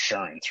there for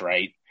insurance,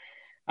 right?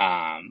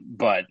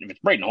 But if it's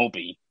Braden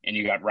Holtby and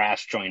you got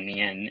Rask joining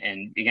in,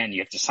 and again,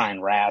 you have to sign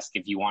Rask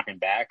if you want him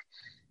back.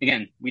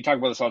 Again, we talk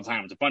about this all the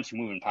time. It's a bunch of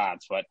moving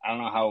parts, but I don't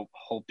know how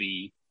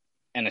Holtby,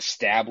 an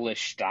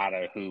established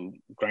starter who,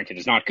 granted,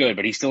 is not good,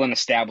 but he's still an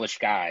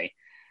established guy,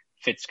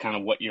 fits kind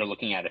of what you're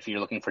looking at if you're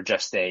looking for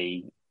just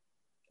a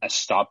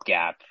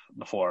stopgap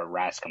before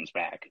Rask comes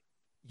back.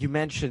 You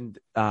mentioned,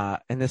 and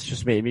this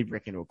just made me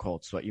break into a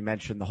cold sweat. You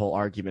mentioned the whole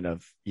argument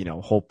of,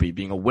 Holtby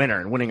being a winner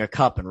and winning a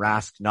cup and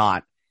Rask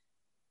not.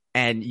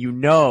 And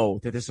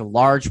that there's a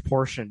large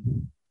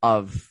portion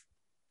of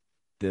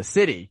the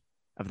city,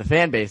 of the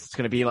fan base, that's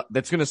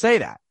going to say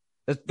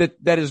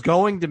that is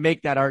going to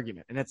make that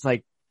argument. And it's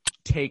like,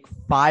 take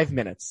 5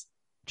 minutes,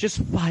 just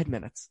 5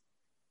 minutes,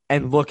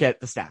 and look at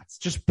the stats.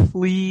 Just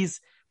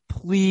please.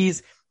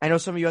 I know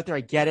some of you out there,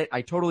 I get it.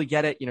 I totally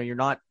get it. You're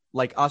not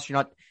like us. You're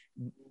not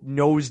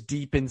nose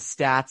deep in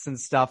stats and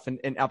stuff, and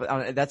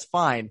that's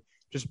fine.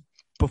 Just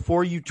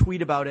before you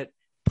tweet about it,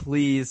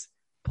 please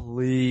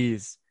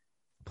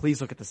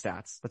look at the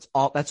stats.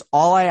 That's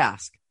all I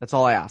ask. That's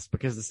all I ask,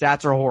 because the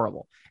stats are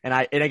horrible. And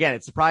again,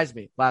 it surprised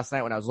me last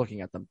night when I was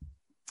looking at them.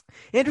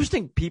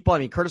 Interesting people. I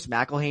mean, Curtis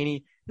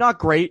McElhaney, not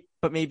great,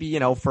 but maybe,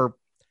 for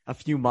a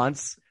few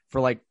months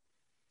for like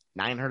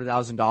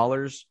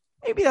 $900,000,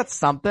 maybe that's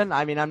something.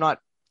 I mean, I'm not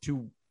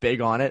too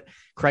big on it.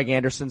 Craig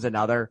Anderson's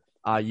another,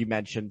 you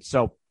mentioned.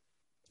 So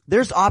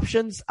there's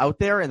options out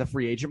there in the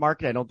free agent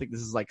market. I don't think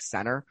this is like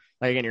center.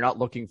 Like, again, you're not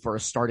looking for a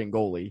starting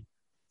goalie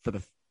for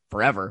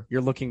forever.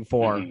 You're looking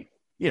for,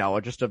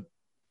 just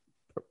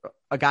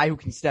a guy who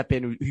can step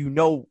in, who you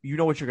know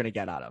what you're going to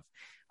get out of.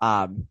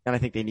 And I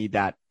think they need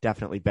that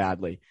definitely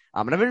badly.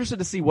 And I'm interested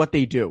to see what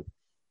they do,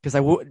 because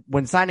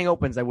when signing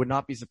opens, I would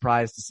not be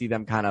surprised to see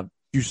them kind of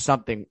do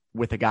something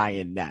with a guy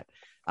in net.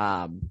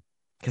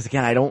 Because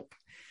again,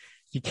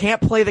 you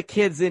can't play the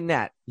kids in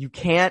net. You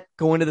can't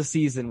go into the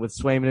season with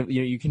Swayman.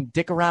 You can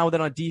dick around with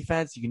it on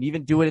defense. You can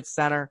even do it at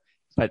center,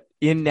 but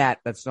in net,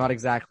 that's not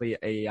exactly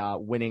a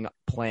winning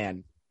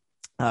plan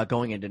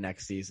going into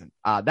next season.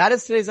 That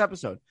is today's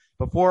episode.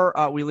 Before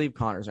we leave,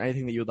 Conor, is there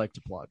anything that you would like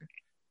to plug?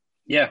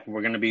 Yeah,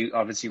 we're going to be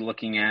obviously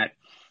looking at,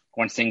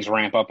 once things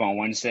ramp up on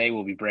Wednesday,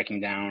 we'll be breaking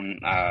down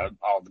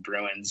all the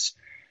Bruins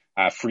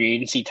free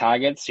agency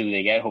targets, who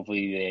they get.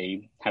 Hopefully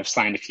they have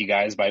signed a few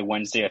guys by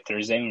Wednesday or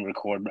Thursday when we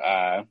record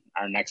our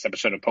next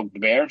episode of Poke the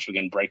Bear, so we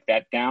can break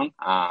that down.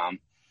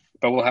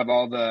 But we'll have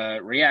all the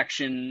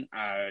reaction,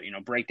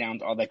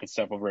 breakdowns, all that good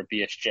stuff over at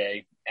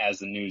BSJ as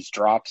the news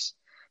drops.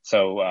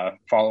 So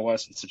follow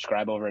us and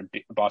subscribe over at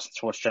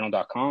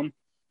BostonSportsJournal.com.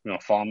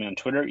 Follow me on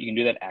Twitter. You can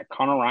do that at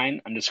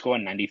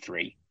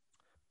ConorRyan_93.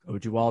 Go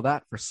do all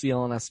that for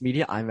CLNS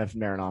Media. I'm Evan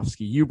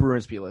Marinofsky. You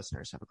Bruins Beat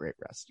listeners, have a great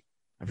rest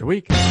of your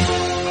week.